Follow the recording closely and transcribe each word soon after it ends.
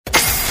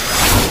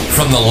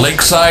from the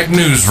Lakeside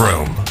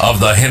Newsroom of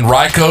the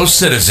Henrico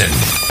Citizen,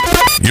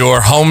 your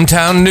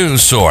hometown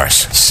news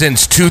source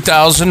since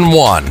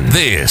 2001.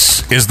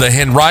 This is the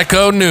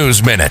Henrico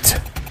News Minute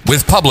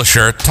with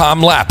publisher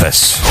Tom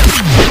Lapis.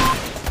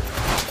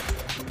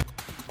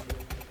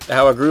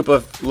 How a group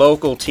of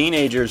local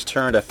teenagers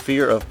turned a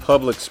fear of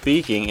public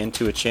speaking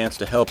into a chance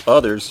to help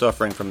others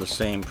suffering from the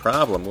same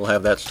problem. We'll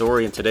have that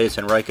story in today's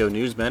Henrico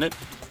News Minute.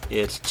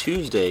 It's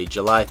Tuesday,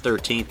 July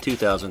 13th,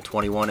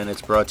 2021, and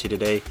it's brought to you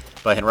today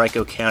by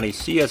Henrico County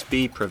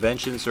CSB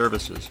Prevention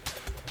Services.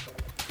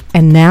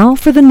 And now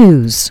for the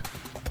news.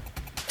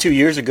 2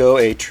 years ago,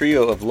 a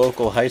trio of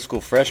local high school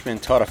freshmen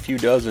taught a few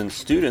dozen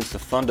students the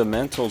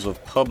fundamentals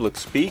of public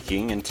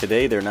speaking, and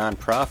today their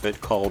nonprofit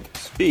called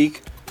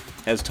Speak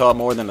has taught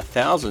more than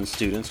 1,000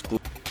 students.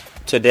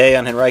 Today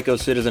on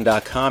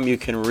HenricoCitizen.com you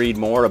can read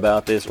more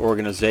about this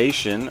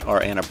organization.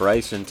 Our Anna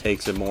Bryson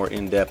takes a more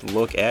in-depth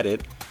look at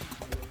it.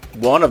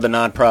 One of the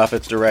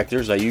nonprofit's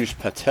directors, Ayush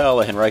Patel,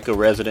 a Henrico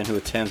resident who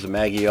attends the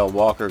Maggie L.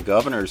 Walker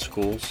Governor's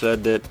School,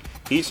 said that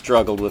he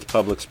struggled with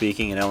public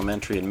speaking in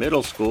elementary and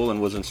middle school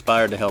and was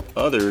inspired to help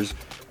others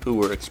who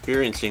were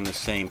experiencing the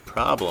same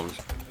problems.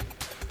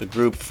 The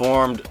group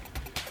formed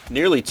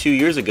nearly 2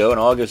 years ago in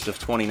August of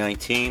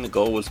 2019. The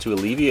goal was to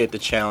alleviate the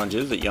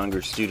challenges that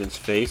younger students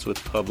face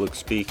with public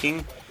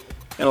speaking.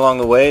 And along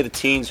the way, the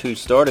teens who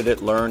started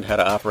it learned how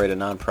to operate a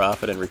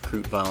nonprofit and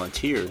recruit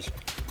volunteers.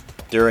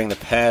 During the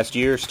past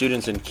year,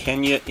 students in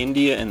Kenya,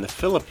 India, and the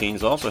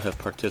Philippines also have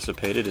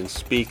participated in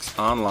Speak's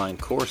online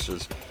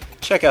courses.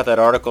 Check out that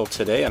article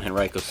today on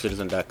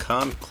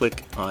HenricoCitizen.com.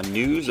 Click on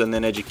News and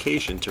then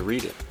Education to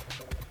read it.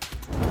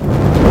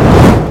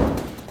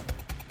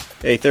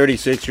 A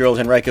 36-year-old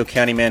Henrico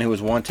County man who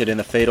was wanted in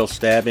the fatal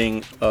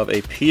stabbing of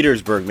a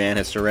Petersburg man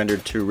has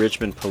surrendered to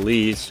Richmond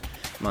police.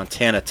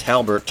 Montana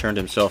Talbert turned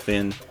himself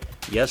in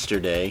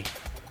yesterday.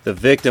 The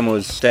victim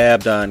was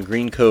stabbed on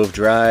Green Cove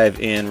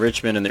Drive in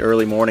Richmond in the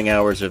early morning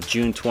hours of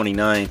June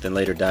 29th and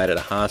later died at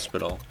a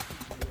hospital.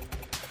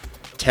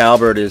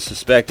 Talbert is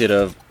suspected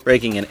of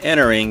breaking and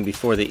entering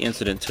before the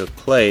incident took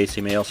place.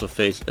 He may also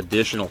face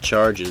additional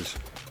charges.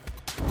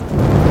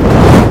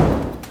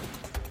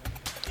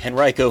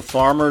 Henrico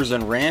farmers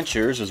and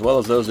ranchers, as well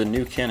as those in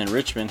New Kent and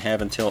Richmond,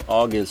 have until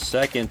August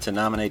 2nd to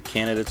nominate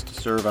candidates to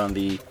serve on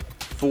the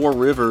Four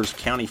Rivers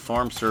County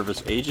Farm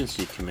Service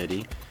Agency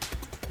Committee.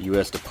 The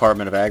U.S.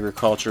 Department of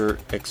Agriculture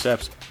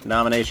accepts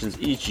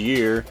nominations each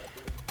year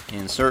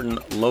in certain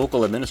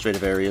local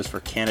administrative areas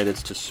for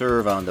candidates to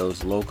serve on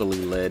those locally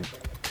led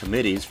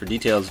committees. For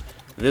details,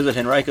 visit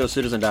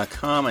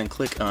HenricoCitizen.com and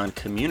click on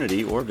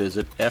Community or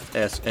visit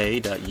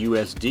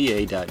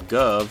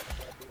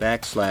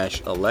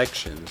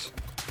fsa.usda.gov/elections.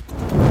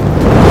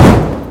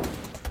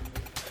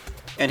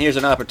 And here's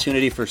an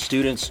opportunity for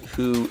students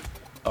who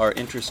are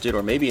interested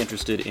or may be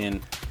interested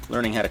in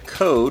learning how to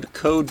code.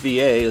 Code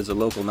VA is a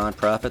local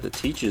nonprofit that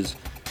teaches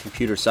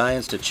computer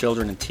science to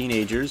children and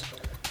teenagers.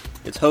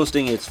 It's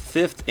hosting its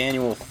 5th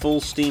annual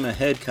Full Steam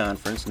Ahead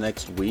conference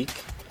next week.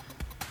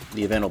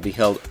 The event will be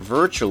held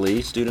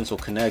virtually. Students will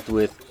connect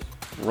with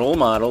role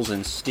models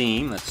in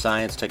STEAM, that's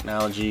science,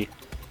 technology,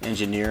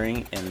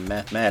 engineering, and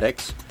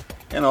mathematics,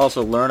 and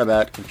also learn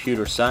about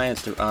computer science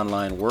through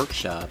online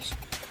workshops.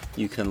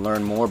 You can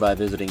learn more by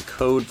visiting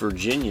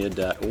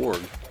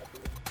codevirginia.org.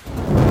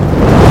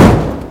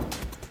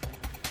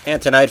 And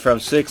tonight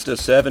from 6 to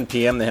 7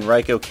 p.m., the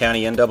Henrico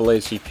County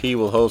NAACP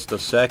will host the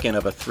second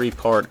of a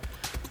 3-part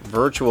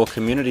virtual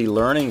community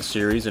learning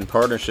series in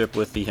partnership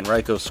with the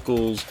Henrico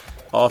Schools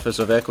Office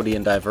of Equity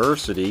and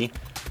Diversity.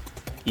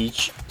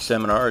 Each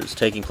seminar is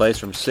taking place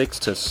from 6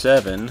 to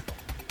 7.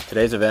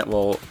 Today's event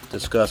will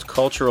discuss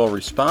cultural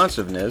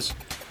responsiveness.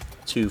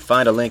 To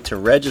find a link to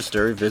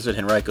register, visit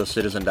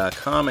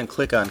HenricoCitizen.com and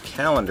click on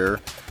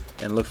Calendar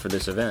and look for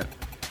this event.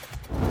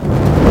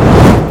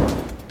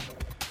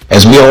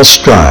 As we all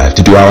strive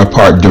to do our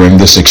part during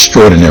this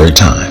extraordinary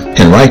time,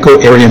 Henrico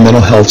Area Mental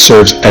Health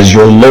serves as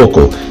your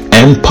local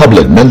and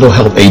public mental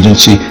health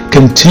agency,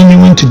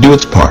 continuing to do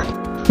its part.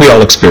 We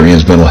all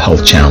experience mental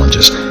health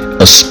challenges,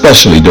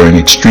 especially during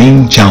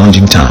extreme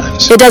challenging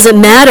times. It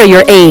doesn't matter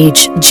your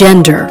age,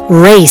 gender,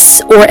 race,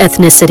 or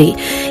ethnicity.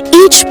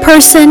 Each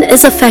person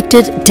is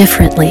affected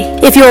differently.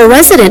 If you're a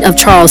resident of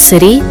Charles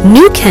City,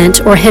 New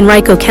Kent, or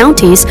Henrico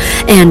counties,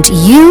 and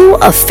you,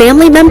 a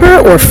family member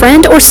or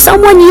friend, or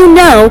someone you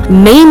know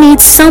may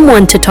need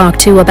someone to talk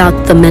to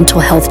about the mental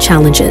health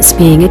challenges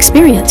being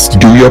experienced,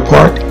 do your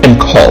part and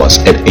call us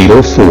at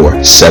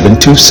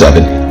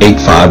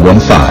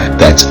 804-727-8515.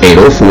 That's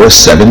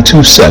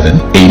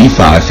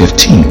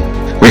 804-727-8515.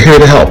 We're here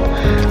to help.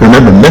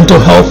 Remember, mental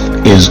health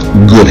is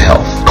good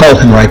health. Call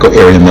Henrico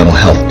Area Mental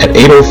Health at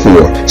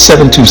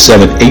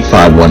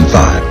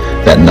 804-727-8515.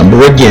 That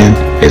number again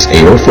is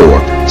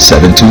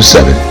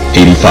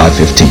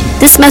 804-727-8515.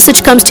 This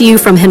message comes to you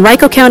from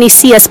Henrico County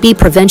CSB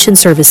Prevention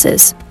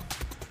Services.